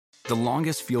The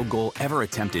longest field goal ever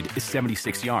attempted is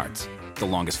 76 yards. The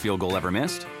longest field goal ever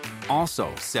missed?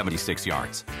 Also 76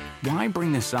 yards. Why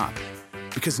bring this up?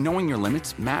 Because knowing your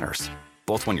limits matters,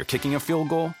 both when you're kicking a field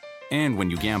goal and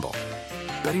when you gamble.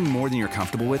 Betting more than you're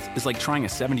comfortable with is like trying a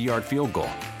 70-yard field goal.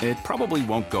 It probably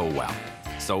won't go well.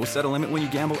 So set a limit when you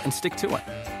gamble and stick to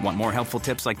it. Want more helpful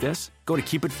tips like this? Go to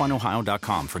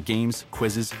keepitfunohio.com for games,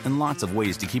 quizzes, and lots of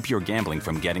ways to keep your gambling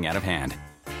from getting out of hand.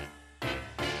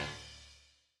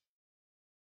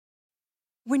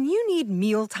 When you need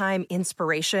mealtime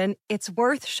inspiration, it's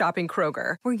worth shopping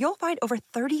Kroger, where you'll find over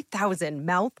 30,000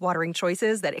 mouth-watering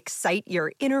choices that excite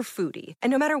your inner foodie.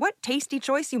 And no matter what tasty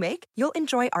choice you make, you'll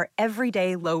enjoy our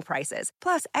everyday low prices,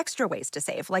 plus extra ways to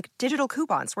save, like digital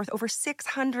coupons worth over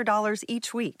 $600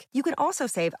 each week. You can also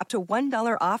save up to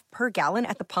 $1 off per gallon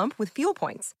at the pump with fuel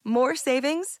points. More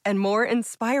savings and more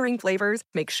inspiring flavors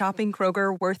make shopping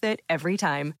Kroger worth it every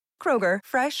time. Kroger,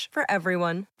 fresh for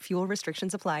everyone. Fuel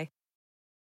restrictions apply.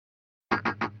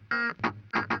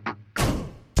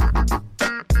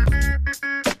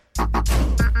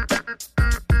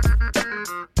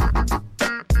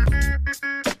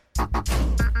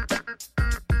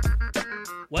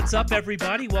 What's up,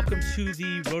 everybody? Welcome to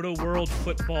the Rotoworld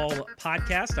Football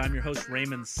Podcast. I'm your host,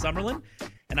 Raymond Summerlin,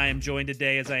 and I am joined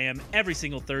today, as I am every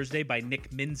single Thursday, by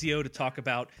Nick Mensio to talk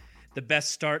about the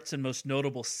best starts and most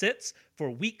notable sits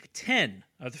for Week 10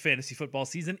 of the fantasy football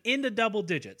season into double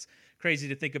digits. Crazy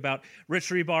to think about. Rich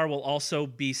Hribar will also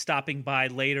be stopping by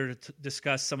later to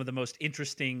discuss some of the most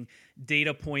interesting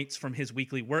data points from his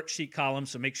weekly worksheet column,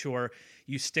 so make sure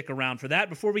you stick around for that.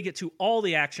 Before we get to all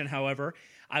the action, however,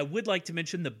 I would like to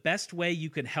mention the best way you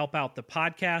can help out the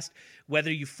podcast, whether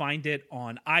you find it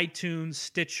on iTunes,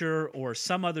 Stitcher, or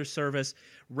some other service.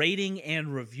 Rating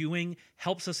and reviewing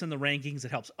helps us in the rankings.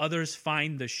 It helps others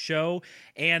find the show.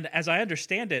 And as I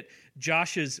understand it,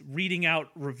 Josh is reading out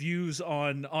reviews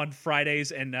on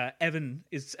Fridays, and Evan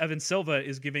Silva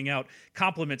is giving out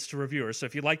compliments to reviewers. So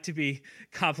if you'd like to be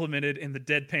complimented in the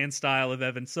deadpan style of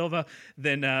Evan Silva,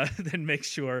 then make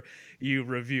sure you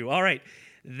review. All right.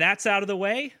 That's out of the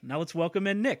way. Now let's welcome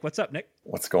in Nick. What's up, Nick?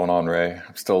 What's going on, Ray?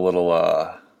 I'm still a little,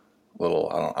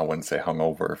 I wouldn't say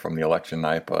hungover from the election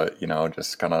night, but,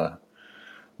 just kind of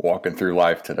walking through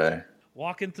life today.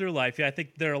 Walking through life. Yeah, I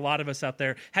think there are a lot of us out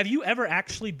there. Have you ever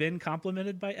actually been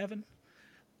complimented by Evan?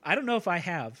 I don't know if I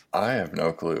have. I have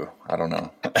no clue. I don't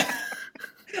know.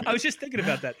 I was just thinking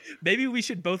about that. Maybe we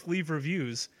should both leave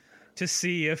reviews to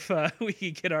see if we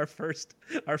can get our first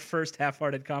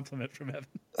half-hearted compliment from Evan.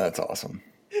 That's awesome.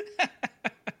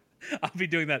 I'll be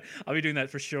doing that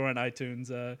for sure on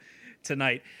iTunes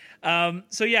tonight.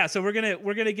 So we're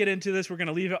gonna get into this. We're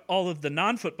gonna leave all of the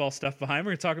non-football stuff behind.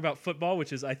 We're gonna talk about football,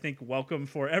 which is, I think, welcome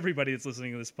for everybody that's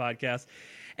listening to this podcast.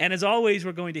 And as always,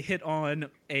 we're going to hit on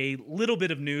a little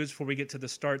bit of news before we get to the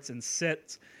starts and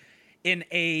sits. In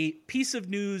a piece of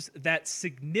news that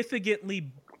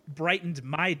significantly brightened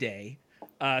my day,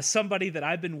 somebody that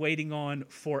I've been waiting on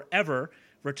forever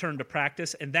returned to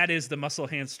practice, and that is the muscle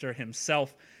hamster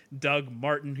himself, Doug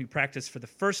Martin, who practiced for the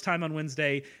first time on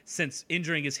Wednesday since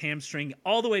injuring his hamstring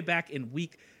all the way back in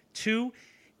Week 2.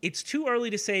 It's too early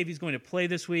to say if he's going to play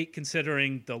this week,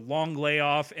 considering the long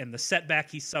layoff and the setback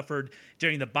he suffered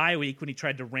during the bye week when he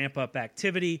tried to ramp up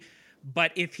activity.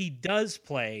 But if he does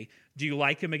play, do you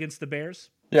like him against the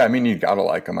Bears? Yeah, you gotta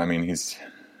like him. He's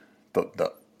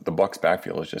the Bucs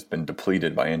backfield has just been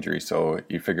depleted by injury, so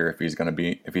you figure if he's gonna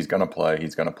play,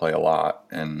 he's gonna play a lot,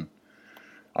 and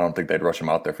I don't think they'd rush him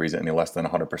out there if he's any less than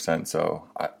 100%. So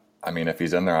if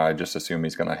he's in there, I just assume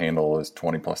he's gonna handle his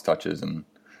 20+ touches, and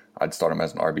I'd start him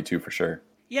as an RB2 for sure.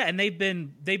 Yeah, and they've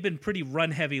been pretty run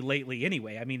heavy lately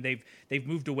anyway. They've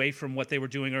moved away from what they were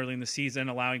doing early in the season,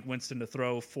 allowing Winston to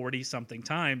throw 40 something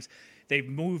times. They've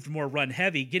moved more run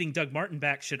heavy. Getting Doug Martin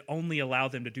back should only allow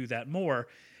them to do that more.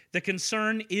 The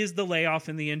concern is the layoff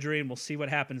and the injury, and we'll see what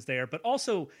happens there. But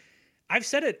also, I've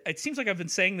said it seems like I've been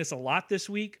saying this a lot this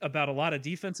week about a lot of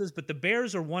defenses, but the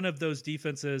Bears are one of those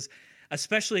defenses,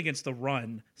 especially against the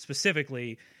run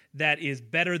specifically, that is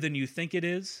better than you think it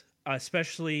is,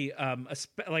 especially,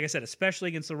 like I said, especially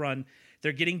against the run.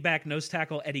 They're getting back nose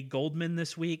tackle Eddie Goldman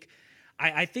this week.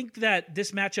 I think that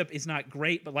this matchup is not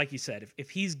great, but like you said, if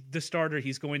he's the starter,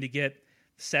 he's going to get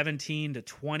 17 to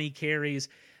 20 carries.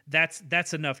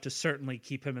 That's enough to certainly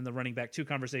keep him in the running back 2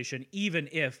 conversation, even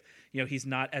if he's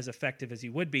not as effective as he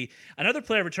would be. Another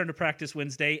player returned to practice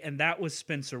Wednesday, and that was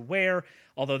Spencer Ware.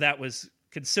 Although that was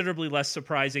considerably less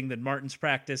surprising than Martin's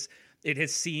practice, it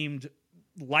has seemed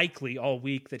likely all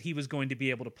week that he was going to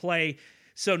be able to play.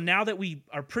 So now that we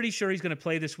are pretty sure he's going to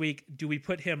play this week, do we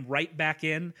put him right back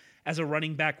in as a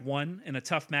running back 1 in a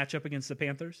tough matchup against the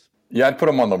Panthers? Yeah, I'd put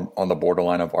him on the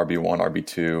borderline of RB1,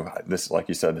 RB2. This, like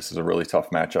you said, this is a really tough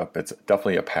matchup. It's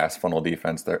definitely a pass funnel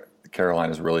defense.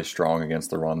 Carolina is really strong against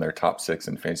the run. They're top 6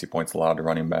 in fantasy points allowed to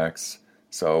running backs.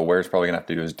 So Ware's probably going to have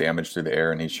to do his damage through the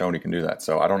air, and he's shown he can do that.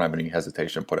 So I don't have any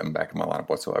hesitation to put him back in my lineup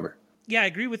whatsoever. Yeah, I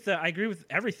agree with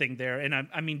everything there. And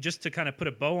I mean, just to kind of put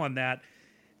a bow on that,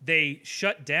 the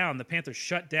Panthers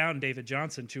shut down David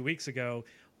Johnson 2 weeks ago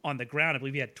on the ground. I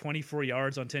believe he had 24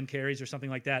 yards on 10 carries or something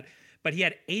like that. But he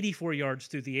had 84 yards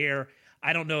through the air.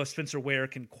 I don't know if Spencer Ware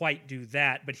can quite do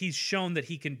that, but he's shown that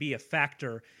he can be a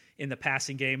factor in the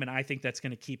passing game, and I think that's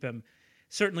going to keep him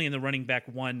certainly in the running back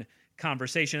one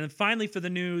conversation. And finally, for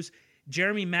the news,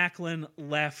 Jeremy Maclin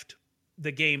left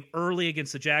the game early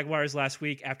against the Jaguars last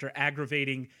week after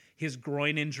aggravating his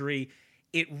groin injury.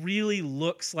 It really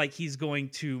looks like he's going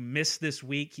to miss this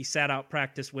week. He sat out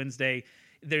practice Wednesday.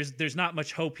 There's not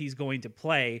much hope he's going to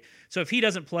play. So if he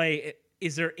doesn't play,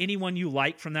 is there anyone you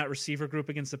like from that receiver group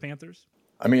against the Panthers?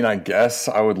 I mean, I guess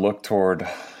I would look toward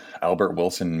Albert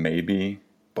Wilson maybe,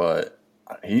 but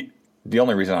the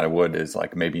only reason I would is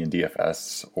like maybe in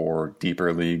DFS or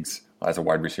deeper leagues as a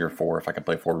wide receiver 4 if I can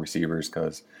play 4 receivers,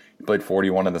 because he played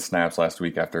 41 of the snaps last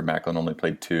week after Maclin only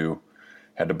played 2.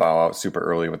 Had to bow out super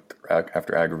early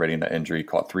after aggravating the injury.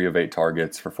 Caught 3 of 8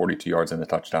 targets for 42 yards in the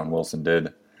touchdown. Wilson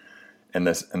did. And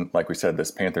like we said,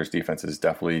 this Panthers defense is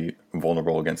definitely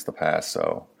vulnerable against the pass.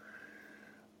 So,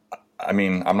 I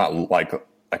mean, I'm not like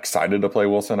excited to play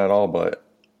Wilson at all, but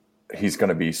he's going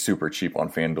to be super cheap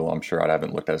on FanDuel. I'm sure. I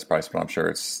haven't looked at his price, but I'm sure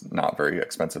it's not very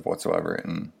expensive whatsoever.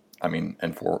 And I mean,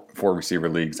 in four receiver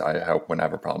leagues, I wouldn't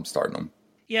have a problem starting him.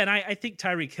 Yeah, and I think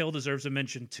Tyreek Hill deserves a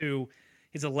mention too.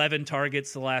 His 11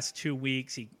 targets the last 2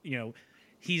 weeks.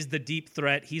 He's the deep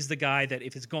threat. He's the guy that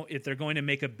if they're going to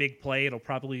make a big play, it'll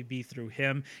probably be through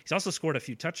him. He's also scored a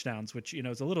few touchdowns, which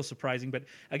is a little surprising. But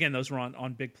again, those were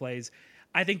on big plays.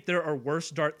 I think there are worse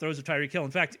dart throws of Tyreek Hill.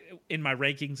 In fact, in my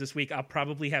rankings this week, I'll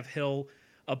probably have Hill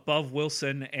above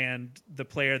Wilson and the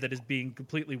player that is being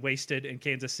completely wasted in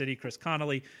Kansas City, Chris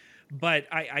Connolly. But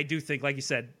I do think, like you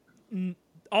said,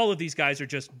 all of these guys are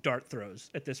just dart throws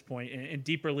at this point in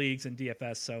deeper leagues and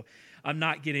DFS. So I'm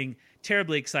not getting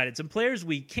terribly excited. Some players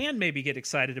we can maybe get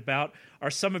excited about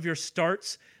are some of your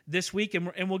starts this week.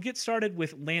 And we'll get started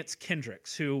with Lance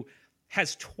Kendricks, who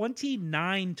has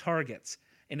 29 targets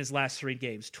in his last 3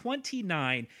 games.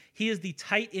 29. He is the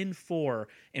tight end 4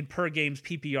 in per games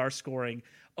PPR scoring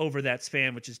over that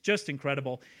span, which is just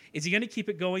incredible. Is he going to keep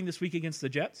it going this week against the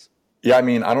Jets? Yeah, I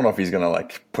mean, I don't know if he's going to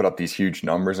like put up these huge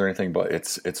numbers or anything, but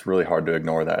it's really hard to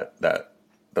ignore that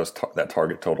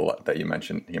target total that you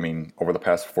mentioned. I mean, over the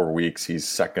past 4 weeks, he's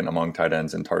second among tight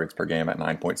ends in targets per game at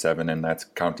 9.7, and that's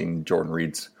counting Jordan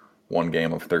Reed's 1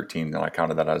 game of 13, and I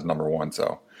counted that as number 1.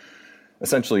 So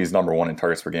essentially, he's number 1 in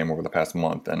targets per game over the past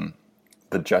month, and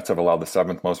the Jets have allowed the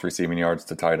 7th most receiving yards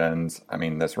to tight ends. I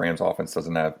mean, this Rams offense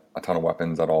doesn't have a ton of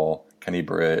weapons at all. Kenny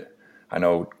Britt, I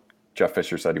know Jeff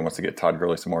Fisher said he wants to get Todd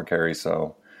Gurley some more carries,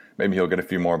 so maybe he'll get a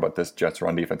few more, but this Jets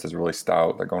run defense is really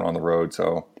stout. They're going on the road,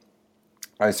 so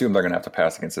I assume they're going to have to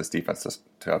pass against this defense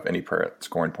to have any prayer at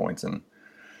scoring points. And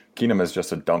Keenum is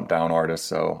just a dump down artist,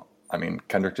 so I mean,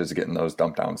 Kendrick is getting those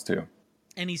dump downs too.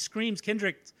 And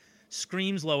Kendrick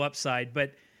screams low upside,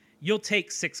 but you'll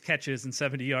take 6 catches and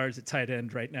 70 yards at tight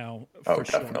end right now. For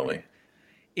definitely. Sure.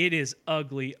 It is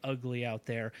ugly, ugly out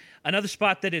there. Another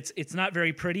spot that it's not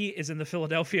very pretty is in the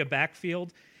Philadelphia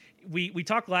backfield. We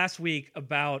talked last week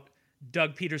about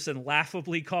Doug Peterson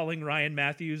laughably calling Ryan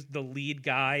Matthews the lead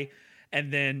guy,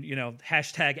 and then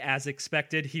hashtag as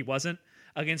expected, he wasn't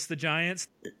against the Giants.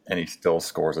 And he still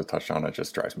scores a touchdown. It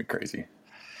just drives me crazy.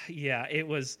 Yeah,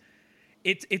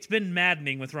 it's been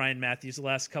maddening with Ryan Matthews the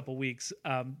last couple weeks.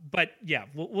 But yeah,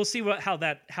 we'll see how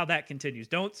that continues.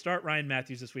 Don't start Ryan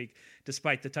Matthews this week,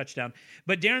 despite the touchdown.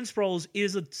 But Darren Sproles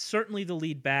is certainly the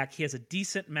lead back. He has a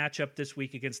decent matchup this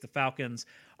week against the Falcons.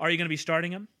 Are you going to be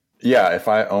starting him? Yeah, if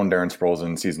I own Darren Sproles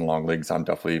in season-long leagues, I'm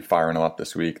definitely firing him up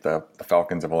this week. The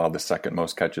Falcons have allowed the 2nd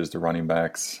most catches to running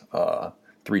backs,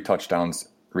 3 touchdowns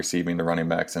receiving to running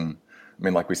backs, and I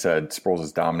mean, like we said, Sproles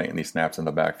is dominating these snaps in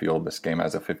the backfield. This game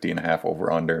has a 50.5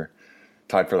 over-under,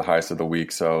 tied for the highest of the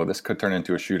week. So this could turn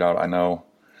into a shootout. I know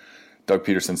Doug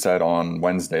Peterson said on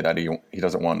Wednesday that he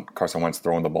doesn't want Carson Wentz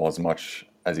throwing the ball as much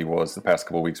as he was the past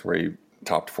couple of weeks, where he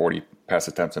topped 40 pass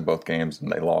attempts in both games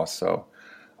and they lost. So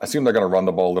I assume they're going to run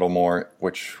the ball a little more,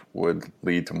 which would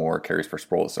lead to more carries for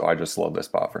Sproles. So I just love this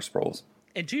spot for Sproles.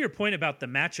 And to your point about the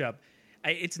matchup,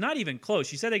 it's not even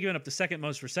close. You said they're giving up the 2nd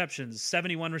most receptions,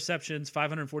 71 receptions,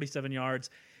 547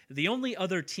 yards. The only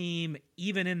other team,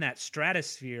 even in that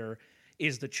stratosphere,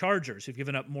 is the Chargers, who've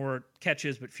given up more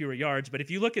catches but fewer yards. But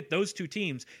if you look at those two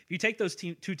teams, if you take those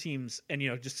two teams and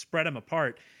just spread them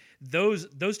apart, those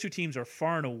two teams are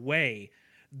far and away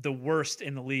the worst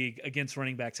in the league against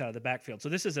running backs out of the backfield. So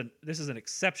this is an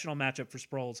exceptional matchup for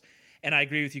Sproles, and I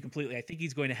agree with you completely. I think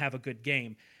he's going to have a good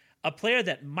game. A player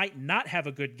that might not have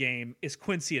a good game is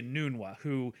Quincy Enunwa,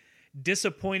 who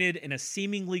disappointed in a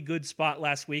seemingly good spot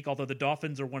last week, although the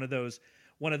Dolphins are one of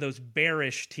those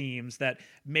bearish teams that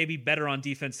may be better on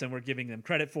defense than we're giving them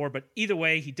credit for. But either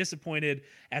way, he disappointed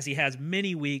as he has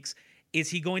many weeks. Is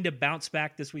he going to bounce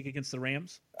back this week against the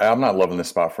Rams? I'm not loving this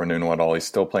spot for Nuno at all. He's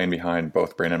still playing behind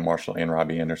both Brandon Marshall and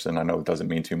Robbie Anderson. I know it doesn't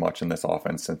mean too much in this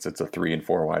offense since it's a 3 and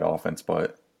 4 wide offense,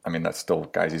 but I mean, that's still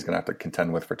guys he's going to have to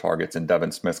contend with for targets. And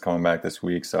Devin Smith's coming back this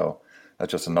week, so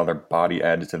that's just another body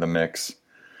added to the mix.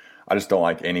 I just don't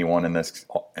like anyone in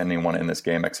this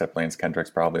game except Lance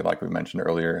Kendricks, probably, like we mentioned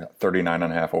earlier.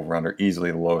 39.5 over-under, easily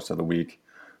the lowest of the week.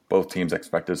 Both teams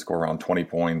expected to score around 20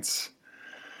 points.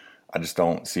 I just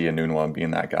don't see Enunwa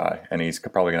being that guy. And he's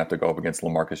probably going to have to go up against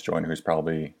LaMarcus Joyner, who's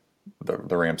probably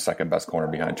the Rams' second best corner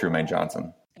behind Trumaine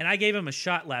Johnson. And I gave him a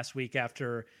shot last week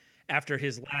after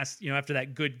his last, after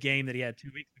that good game that he had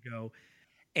 2 weeks ago.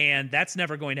 And that's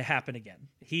never going to happen again.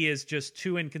 He is just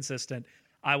too inconsistent.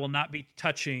 I will not be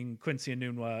touching Quincy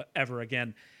Enunwa ever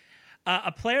again.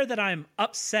 A player that I'm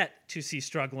upset to see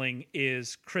struggling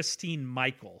is Christine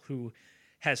Michael, who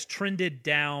has trended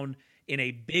down in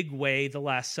a big way the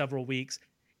last several weeks.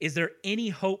 Is there any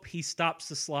hope he stops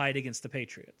the slide against the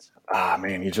Patriots?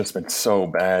 Man, he's just been so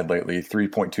bad lately.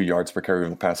 3.2 yards per carry over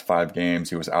the past 5 games.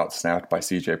 He was outsnapped by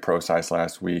CJ Prosise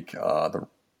last week.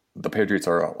 The Patriots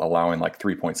are allowing like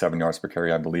 3.7 yards per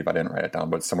carry, I believe. I didn't write it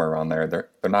down, but somewhere around there.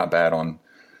 They're not bad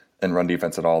in run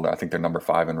defense at all. I think they're number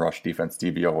 5 in rush defense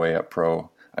DVOA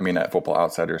at Football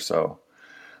Outsiders. So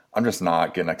I'm just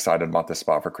not getting excited about this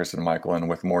spot for Christine Michael. And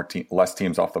with less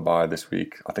teams off the bye this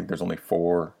week, I think there's only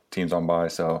 4 teams on bye.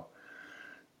 So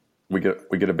we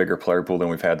get a bigger player pool than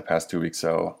we've had the past 2 weeks.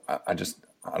 So I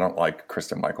don't like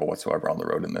Christine Michael whatsoever on the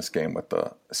road in this game with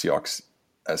the Seahawks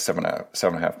as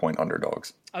 7.5 point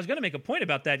underdogs. I was going to make a point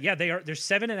about that. Yeah, they're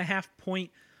 7.5 point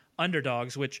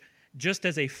underdogs, which, just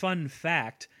as a fun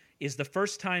fact, is the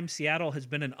first time Seattle has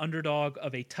been an underdog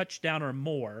of a touchdown or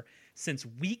more since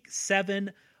week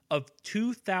 7 of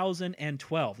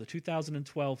 2012, the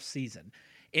 2012 season.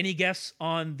 Any guess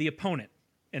on the opponent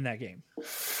in that game?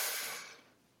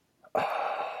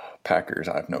 Packers.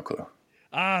 I have no clue.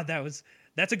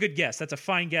 That's a good guess. That's a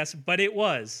fine guess, but it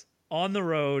was on the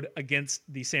road against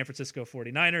the San Francisco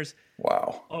 49ers.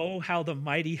 Wow. Oh, how the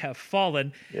mighty have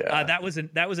fallen. Yeah. That was an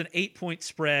 8-point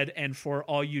spread. And for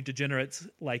all you degenerates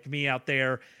like me out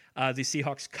there, the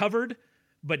Seahawks covered,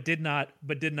 but did not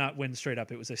win straight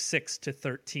up. It was a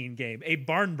 6-13 game, a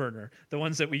barn burner, the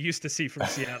ones that we used to see from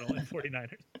Seattle and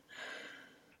 49ers.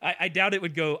 I doubt it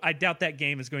would go. I doubt that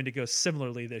game is going to go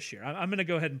similarly this year. I'm going to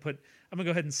go ahead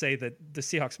and say that the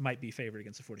Seahawks might be favored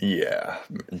against the 49ers. Yeah,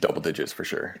 double digits for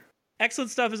sure.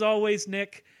 Excellent stuff as always,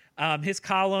 Nick. His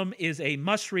column is a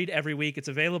must-read every week. It's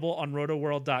available on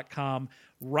rotoworld.com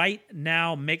right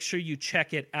now. Make sure you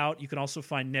check it out. You can also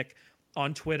find Nick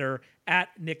on Twitter at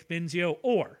Nick Mensio,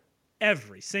 or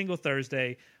every single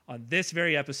Thursday on this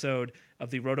very episode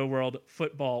of the Rotoworld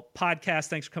Football Podcast.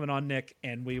 Thanks for coming on, Nick,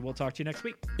 and we will talk to you next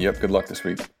week. Yep, good luck this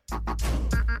week.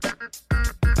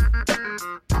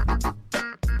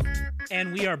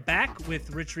 And we are back with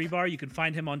Rich Hribar. You can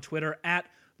find him on Twitter at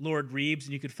Lord Reeves,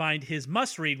 and you can find his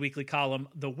must-read weekly column,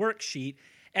 The Worksheet,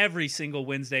 every single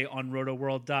Wednesday on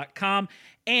rotoworld.com.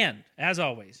 And, as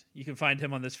always, you can find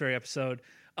him on this very episode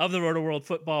of the Rotoworld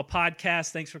Football Podcast.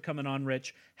 Thanks for coming on,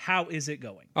 Rich. How is it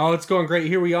going? Oh, it's going great.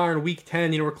 Here we are in week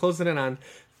 10. We're closing in on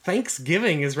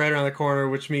Thanksgiving is right around the corner,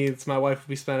 which means my wife will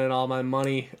be spending all my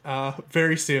money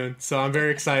very soon. So I'm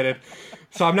very excited.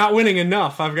 So I'm not winning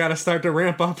enough. I've got to start to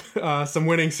ramp up some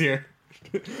winnings here.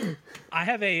 I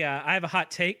have a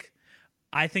hot take.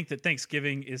 I think that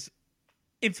Thanksgiving is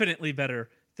infinitely better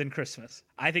than Christmas.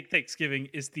 I think Thanksgiving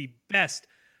is the best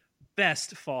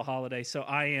fall holiday. So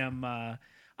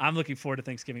I'm looking forward to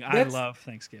Thanksgiving. I love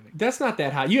Thanksgiving. That's not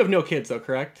that hot. You have no kids though,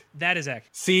 correct? That is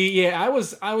accurate. See, yeah, I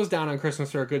was down on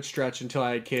Christmas for a good stretch until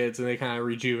I had kids, and they kind of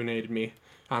rejuvenated me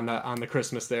on the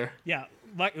Christmas there. Yeah,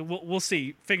 we'll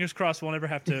see. Fingers crossed we'll never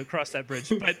have to cross that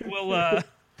bridge. But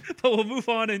we'll move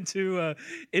on into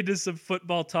some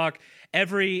football talk.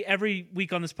 Every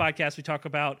week on this podcast, we talk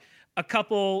about a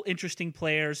couple interesting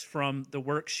players from the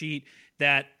worksheet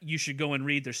that you should go and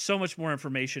read. There's so much more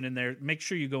information in there. Make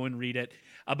sure you go and read it.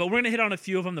 But we're going to hit on a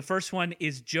few of them. The first one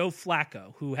is Joe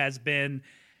Flacco, who has been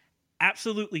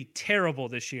absolutely terrible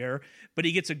this year, but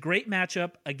he gets a great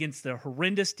matchup against the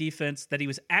horrendous defense that he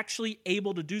was actually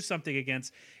able to do something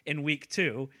against in week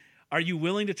 2. Are you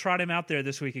willing to trot him out there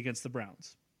this week against the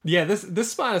Browns? Yeah,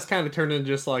 this spot has kind of turned into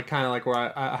just like kind of like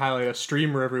where I highlight a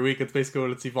streamer every week. It's basically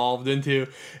what it's evolved into.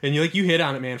 And you hit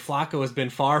on it, man. Flacco has been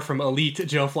far from elite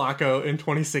Joe Flacco in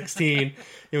 2016.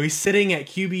 He's sitting at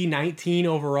QB 19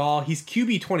 overall. He's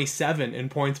QB 27 in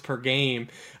points per game.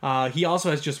 He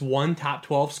also has just one top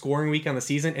 12 scoring week on the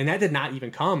season, and that did not even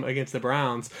come against the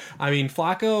Browns. I mean,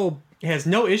 Flacco has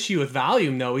no issue with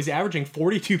volume, though. He's averaging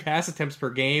 42 pass attempts per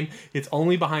game. It's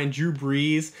only behind Drew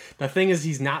Brees. The thing is,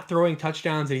 he's not throwing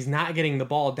touchdowns, and he's not getting the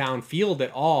ball downfield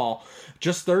at all.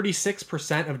 Just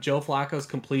 36% of Joe Flacco's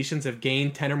completions have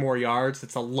gained 10 or more yards.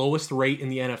 That's the lowest rate in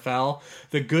the NFL.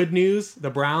 The good news, the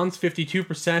Browns,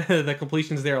 52% of the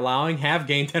completions they're allowing have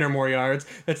gained 10 or more yards.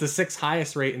 That's the 6th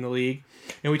highest rate in the league.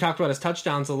 And we talked about his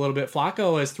touchdowns a little bit.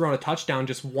 Flacco has thrown a touchdown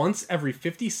just once every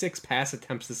 56 pass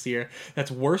attempts this year.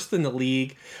 That's worse than the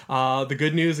league. The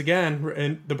good news, again,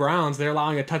 in the Browns, they're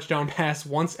allowing a touchdown pass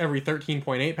once every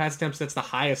 13.8 pass attempts. That's the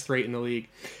highest rate in the league.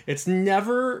 It's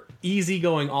never easy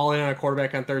going all in on a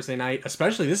quarterback on Thursday night,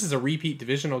 especially this is a repeat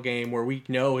divisional game where we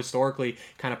know historically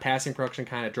kind of passing production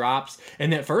kind of drops.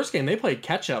 And that first game, they played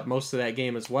catch-up most of that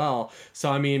game as well.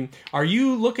 So, I mean, are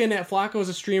you looking at Flacco as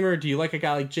a streamer? Do you like a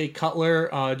guy like Jay Cutler?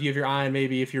 Do you have your eye on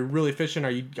maybe if you're really fishing? Are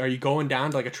you going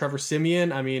down to like a Trevor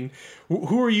Siemian? I mean,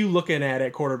 who are you looking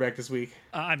at quarterback this week?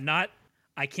 I'm not.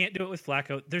 I can't do it with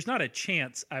Flacco. There's not a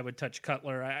chance I would touch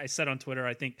Cutler. I said on Twitter,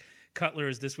 I think Cutler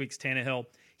is this week's Tannehill.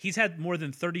 He's had more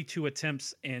than 32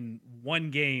 attempts in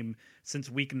one game since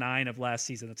week 9 of last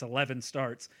season. That's 11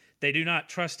 starts. They do not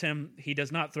trust him. He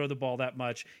does not throw the ball that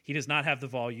much. He does not have the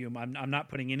volume. I'm not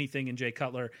putting anything in Jay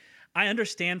Cutler. I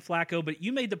understand Flacco, but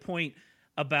you made the point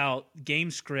about game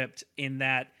script in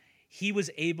that he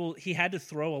had to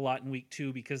throw a lot in week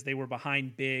 2 because they were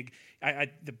behind big.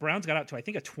 The Browns got out to, I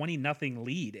think, a 20-0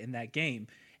 lead in that game.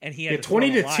 And he had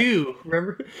 20-2.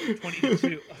 Remember?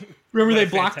 20-2. Remember they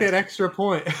blocked that extra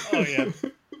point. Oh yeah.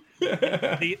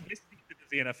 The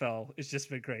NFL has just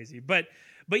been crazy. But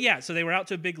yeah, so they were out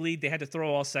to a big lead. They had to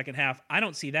throw all second half. I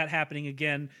don't see that happening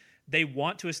again. They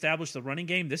want to establish the running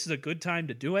game. This is a good time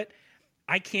to do it.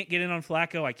 I can't get in on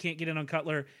Flacco. I can't get in on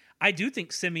Cutler. I do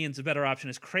think Simeon's a better option.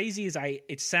 As crazy as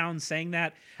it sounds saying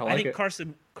that, I think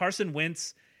Carson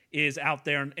Wentz is out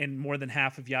there in more than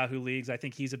half of Yahoo leagues. I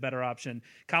think he's a better option.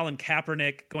 Colin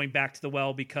Kaepernick going back to the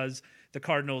well because the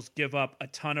Cardinals give up a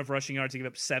ton of rushing yards. They give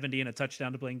up 70 and a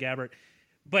touchdown to Blaine Gabbert.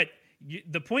 But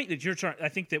the point that I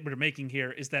think that we're making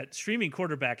here is that streaming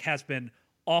quarterback has been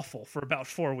awful for about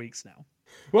 4 weeks now.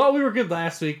 Well, we were good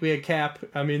last week. We had Cap.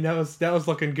 I mean, that was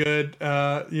looking good.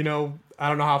 I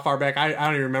don't know how far back. I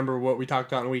don't even remember what we talked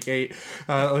about in week 8.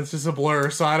 It's just a blur,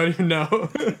 so I don't even know.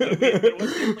 It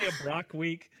was definitely a Brock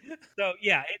week. So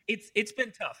yeah, it's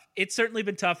been tough. It's certainly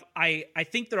been tough. I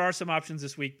think there are some options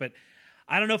this week, but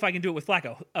I don't know if I can do it with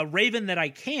Flacco. A Raven that I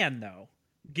can though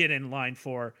get in line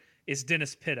for is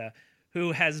Dennis Pitta,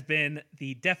 who has been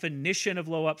the definition of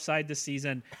low upside this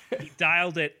season. He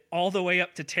dialed it all the way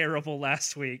up to terrible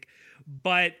last week.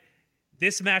 But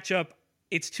this matchup,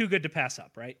 it's too good to pass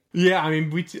up, right? Yeah, I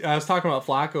mean, I was talking about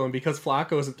Flacco, and because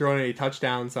Flacco isn't throwing any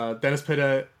touchdowns, Dennis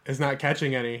Pitta is not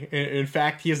catching any. In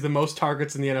fact, he has the most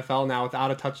targets in the NFL now without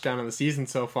a touchdown in the season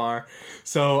so far.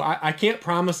 So I can't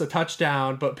promise a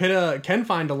touchdown, but Pitta can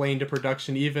find a lane to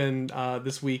production even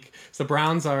this week. So the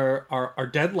Browns are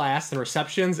dead last in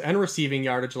receptions and receiving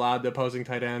yardage allowed to opposing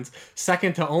tight ends,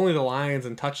 second to only the Lions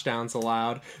in touchdowns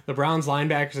allowed. The Browns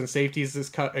linebackers and safeties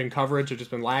in coverage have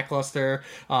just been lackluster.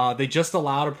 They just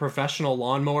allowed a professional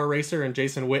lawnmower racer in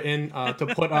Jason Witten to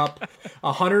put up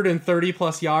 130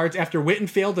 plus yards after Witten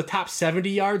failed to top 70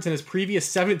 yards in his previous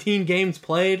 17 games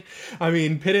played. I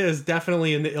mean, Pitta is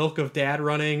definitely in the ilk of dad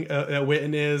running that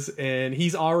Witten is, and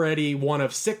he's already one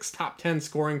of 6 top 10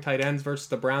 scoring tight ends versus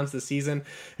the Browns this season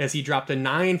as he dropped a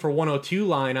 9 for 102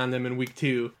 line on them in week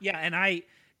 2. Yeah, and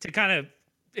to kind of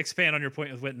expand on your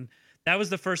point with Witten, that was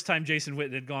the first time Jason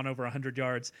Witten had gone over 100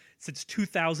 yards since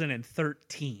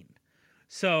 2013.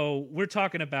 So we're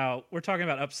talking about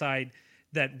upside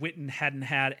that Witten hadn't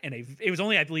had it was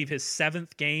only, I believe, his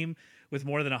 7th game with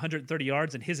more than 130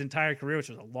 yards in his entire career, which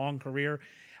was a long career.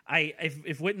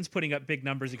 If Witten's putting up big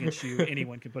numbers against you,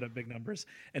 anyone can put up big numbers.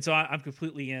 And so I'm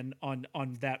completely in on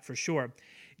that for sure.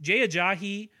 Jay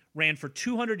Ajayi ran for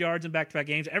 200 yards in back-to-back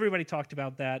games. Everybody talked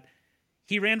about that.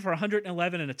 He ran for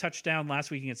 111 and a touchdown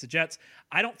last week against the Jets.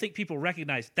 I don't think people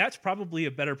recognize that's probably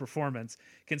a better performance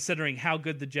considering how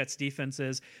good the Jets defense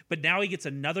is. But now he gets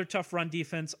another tough run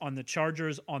defense on the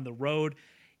Chargers on the road.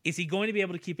 Is he going to be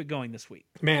able to keep it going this week?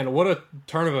 Man, what a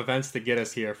turn of events to get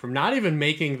us here. From not even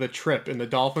making the trip in the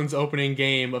Dolphins' opening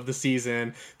game of the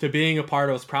season to being a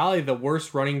part of probably the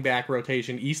worst running back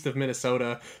rotation east of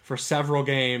Minnesota for several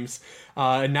games.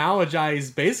 And now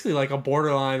Ajayi's basically like a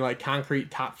borderline, like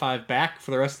concrete top 5 back for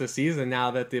the rest of the season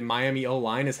now that the Miami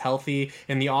O-line is healthy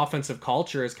and the offensive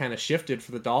culture has kind of shifted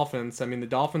for the Dolphins. I mean, the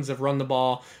Dolphins have run the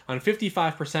ball on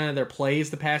 55% of their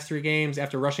plays the past 3 games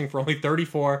after rushing for only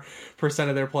 34%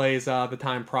 of their plays the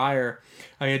time prior.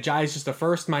 I mean, Ajayi's just the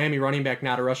first Miami running back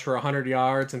now to rush for 100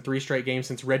 yards in 3 straight games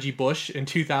since Reggie Bush in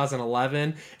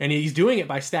 2011, and he's doing it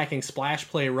by stacking splash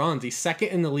play runs. He's second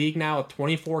in the league now with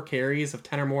 24 carries of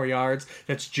 10 or more yards.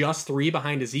 That's just 3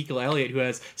 behind Ezekiel Elliott, who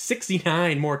has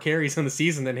 69 more carries in the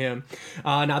season than him.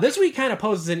 Now, this week kind of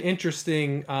poses an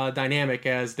interesting dynamic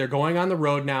as they're going on the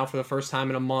road now for the first time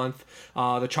in a month.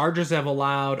 The Chargers have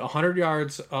allowed 100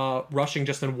 yards rushing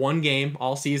just in 1 game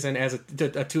all season as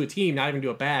to a team, not even to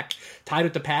a back, tied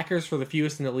with the Packers for the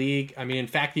fewest in the league. I mean, in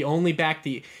fact, the only back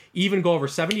to even go over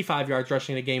 75 yards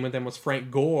rushing in a game with them was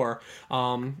Frank Gore.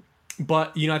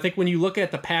 But, I think when you look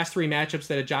at the past 3 matchups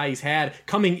that Ajayi's had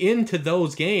coming into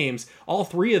those games, all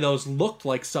 3 of those looked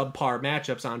like subpar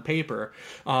matchups on paper.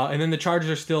 And then the Chargers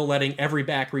are still letting every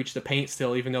back reach the paint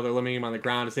still, even though they're limiting him on the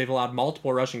ground, as they've allowed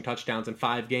multiple rushing touchdowns in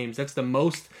 5 games. That's the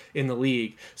most in the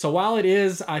league. So while it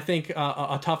is, I think,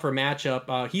 a tougher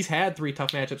matchup, he's had 3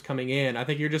 tough matchups coming in. I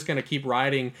think you're just going to keep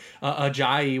riding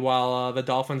Ajayi while the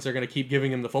Dolphins are going to keep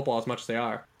giving him the football as much as they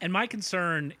are. And my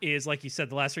concern is, like you said,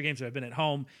 the last 3 games have been at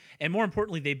home, and more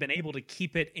importantly, they've been able to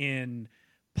keep it in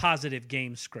positive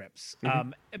game scripts.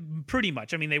 Pretty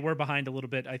much. I mean, they were behind a little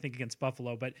bit, I think, against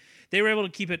Buffalo, but they were able to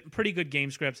keep it pretty good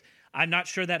game scripts. I'm not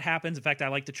sure that happens. In fact, I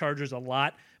like the Chargers a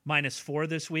lot, -4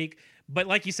 this week. But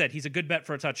like you said, he's a good bet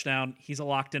for a touchdown. He's a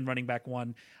locked-in running back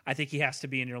 1. I think he has to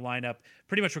be in your lineup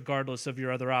pretty much regardless of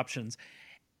your other options.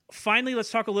 Finally, let's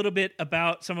talk a little bit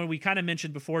about someone we kind of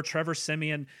mentioned before, Trevor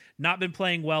Siemian. Not been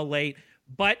playing well late,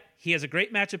 but he has a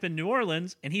great matchup in New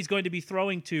Orleans, and he's going to be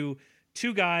throwing to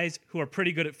 2 guys who are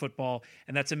pretty good at football,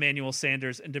 and that's Emmanuel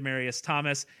Sanders and Demaryius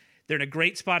Thomas. They're in a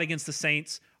great spot against the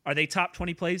Saints. Are they top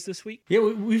 20 plays this week? Yeah,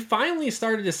 we finally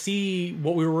started to see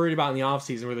what we were worried about in the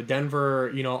offseason, where the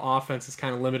Denver, offense is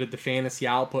kind of limited the fantasy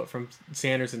output from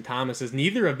Sanders and Thomas, as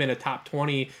neither have been a top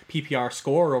 20 PPR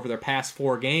scorer over their past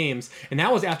 4 games. And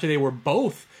that was after they were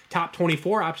both top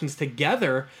 24 options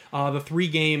together the 3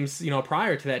 games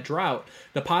prior to that drought.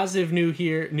 The positive news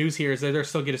here is that they're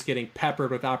still just getting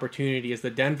peppered with opportunity, as the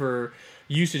Denver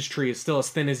usage tree is still as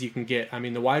thin as you can get. I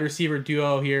mean, the wide receiver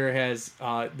duo here has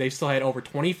they've still had over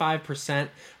 25%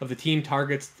 of the team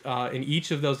targets in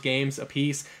each of those games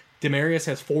apiece. Demaryius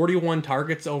has 41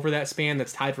 targets over that span.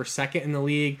 That's tied for 2nd in the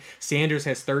league. Sanders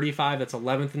has 35. That's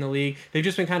 11th in the league. They've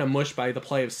just been kind of mushed by the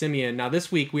play of Siemian. Now,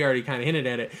 this week, we already kind of hinted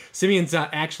at it. Siemian's not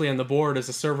actually on the board as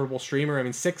a servable streamer. I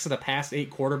mean, 6 of the past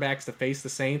 8 quarterbacks to face the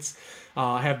Saints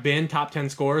have been top 10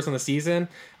 scorers on the season.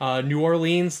 New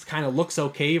Orleans kind of looks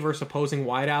okay versus opposing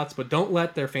wideouts, but don't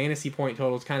let their fantasy point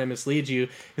totals kind of mislead you,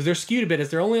 because they're skewed a bit, as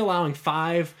they're only allowing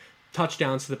 5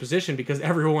 touchdowns to the position because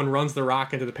everyone runs the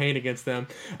rock into the paint against them.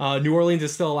 New Orleans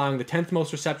is still allowing the 10th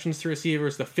most receptions to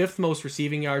receivers, the 5th most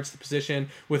receiving yards to position,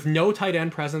 with no tight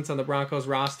end presence on the Broncos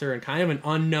roster, and kind of an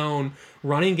unknown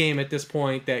running game at this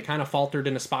point that kind of faltered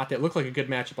in a spot that looked like a good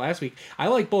matchup last week. I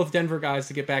like both Denver guys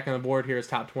to get back on the board here as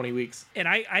top 20 weeks. And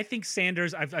I think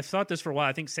Sanders, I've thought this for a while,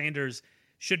 I think Sanders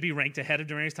should be ranked ahead of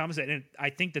Demaryius Thomas, and I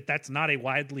think that's not a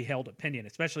widely held opinion,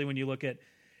 especially when you look at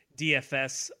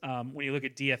DFS. When you look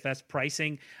at DFS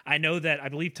pricing, I know that I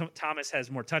believe Thomas has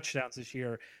more touchdowns this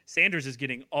year. Sanders is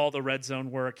getting all the red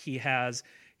zone work.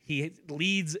 He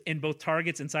leads in both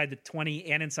targets inside the 20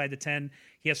 and inside the 10.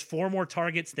 He has 4 more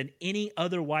targets than any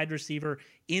other wide receiver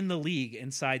in the league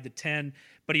inside the 10,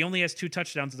 but he only has 2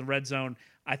 touchdowns in the red zone.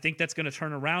 I think that's going to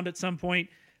turn around at some point.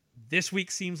 This week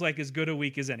seems like as good a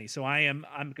week as any. So I'm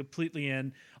completely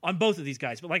in on both of these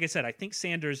guys. But like I said, I think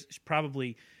Sanders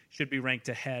probably should be ranked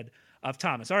ahead of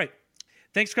Thomas. All right.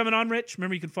 Thanks for coming on, Rich.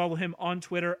 Remember, you can follow him on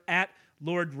Twitter at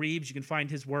Lord Reeves. You can find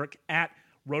his work at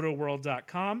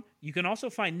rotoworld.com. You can also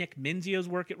find Nick Mensio's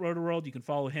work at Rotoworld. You can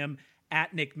follow him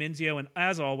at Nick Mensio. And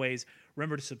as always,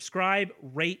 remember to subscribe,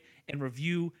 rate, and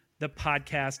review the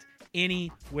podcast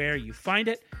anywhere you find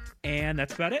it. And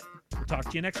that's about it. We'll talk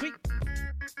to you next week.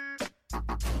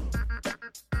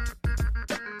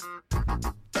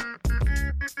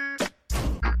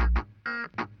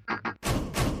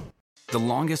 The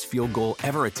longest field goal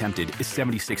ever attempted is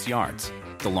 76 yards.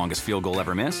 The longest field goal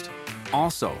ever missed?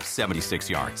 Also 76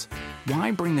 yards.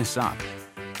 Why bring this up?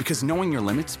 Because knowing your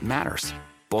limits matters,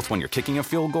 both when you're kicking a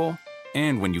field goal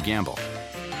and when you gamble.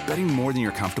 Betting more than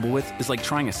you're comfortable with is like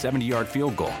trying a 70-yard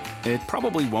field goal. It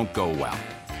probably won't go well.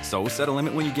 So set a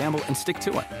limit when you gamble and stick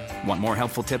to it. Want more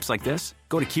helpful tips like this?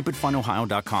 Go to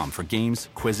keepitfunohio.com for games,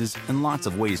 quizzes, and lots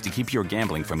of ways to keep your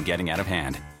gambling from getting out of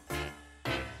hand.